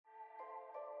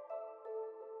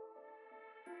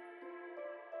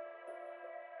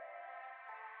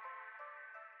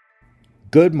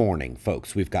Good morning,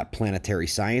 folks. We've got planetary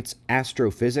science,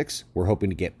 astrophysics. We're hoping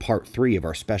to get part 3 of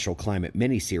our special climate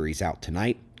mini-series out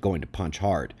tonight, going to punch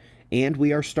hard. And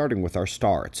we are starting with our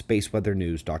star at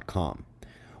spaceweathernews.com.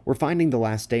 We're finding the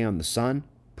last day on the sun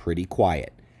pretty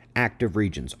quiet. Active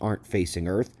regions aren't facing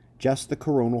Earth, just the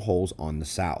coronal holes on the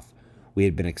south. We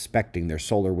had been expecting their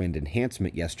solar wind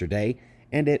enhancement yesterday,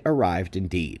 and it arrived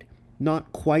indeed.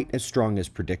 Not quite as strong as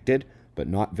predicted, but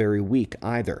not very weak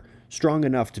either. Strong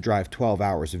enough to drive 12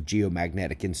 hours of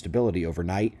geomagnetic instability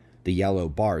overnight, the yellow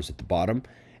bars at the bottom,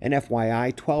 and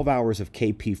FYI, 12 hours of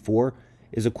KP4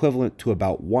 is equivalent to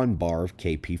about 1 bar of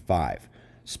KP5.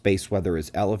 Space weather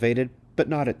is elevated, but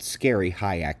not at scary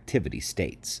high activity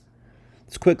states.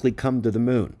 Let's quickly come to the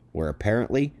moon, where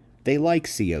apparently they like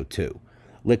CO2.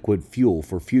 Liquid fuel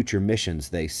for future missions,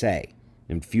 they say.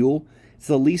 And fuel? It's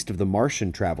the least of the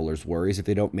Martian travelers' worries if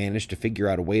they don't manage to figure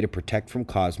out a way to protect from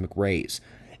cosmic rays.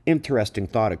 Interesting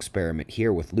thought experiment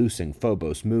here with loosing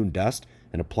Phobos moon dust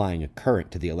and applying a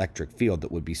current to the electric field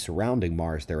that would be surrounding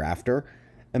Mars thereafter.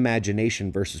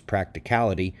 Imagination versus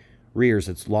practicality rears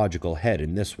its logical head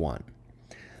in this one.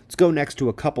 Let's go next to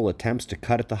a couple attempts to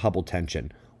cut at the Hubble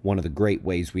tension, one of the great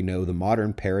ways we know the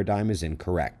modern paradigm is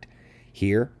incorrect.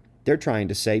 Here, they're trying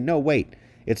to say, no wait,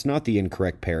 it's not the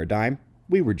incorrect paradigm,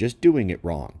 we were just doing it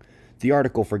wrong. The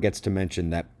article forgets to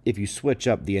mention that if you switch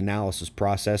up the analysis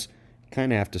process,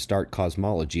 kind of have to start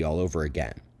cosmology all over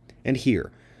again. And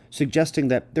here, suggesting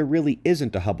that there really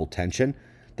isn't a Hubble tension,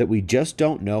 that we just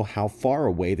don't know how far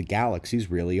away the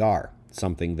galaxies really are,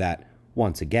 something that,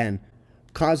 once again,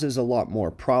 causes a lot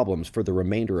more problems for the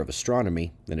remainder of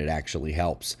astronomy than it actually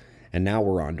helps. And now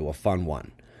we're on to a fun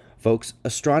one. Folks,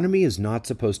 astronomy is not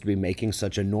supposed to be making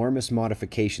such enormous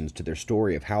modifications to their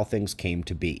story of how things came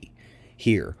to be.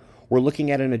 Here, we're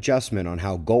looking at an adjustment on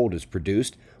how gold is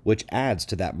produced, which adds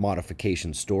to that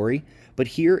modification story, but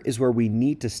here is where we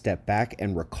need to step back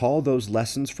and recall those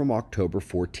lessons from October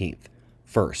 14th.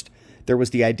 First, there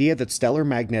was the idea that stellar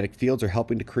magnetic fields are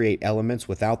helping to create elements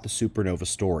without the supernova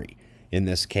story. In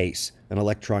this case, an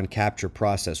electron capture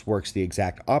process works the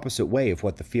exact opposite way of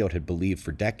what the field had believed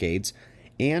for decades,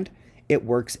 and it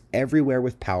works everywhere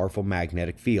with powerful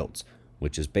magnetic fields,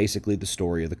 which is basically the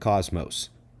story of the cosmos.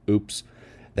 Oops.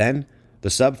 Then, the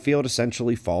subfield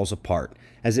essentially falls apart,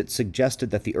 as it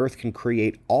suggested that the Earth can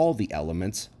create all the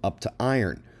elements up to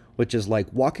iron, which is like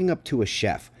walking up to a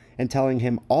chef and telling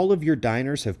him all of your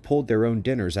diners have pulled their own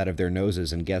dinners out of their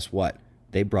noses, and guess what?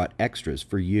 They brought extras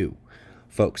for you.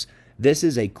 Folks, this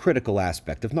is a critical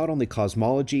aspect of not only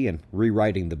cosmology and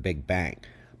rewriting the Big Bang,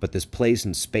 but this plays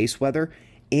in space weather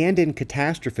and in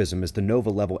catastrophism, as the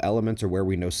nova-level elements are where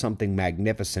we know something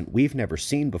magnificent we've never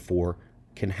seen before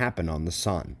can happen on the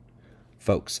sun.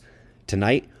 Folks,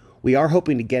 tonight, we are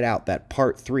hoping to get out that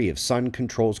part 3 of Sun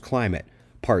Controls Climate.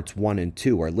 Parts 1 and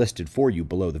 2 are listed for you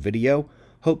below the video.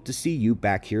 Hope to see you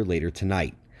back here later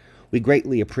tonight. We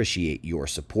greatly appreciate your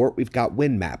support. We've got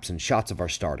wind maps and shots of our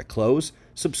star to close.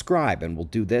 Subscribe and we'll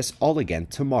do this all again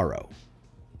tomorrow.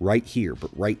 Right here,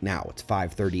 but right now it's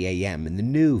 5:30 a.m. in the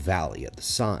new Valley of the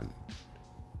Sun.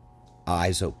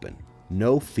 Eyes open,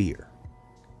 no fear.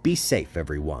 Be safe,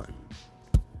 everyone.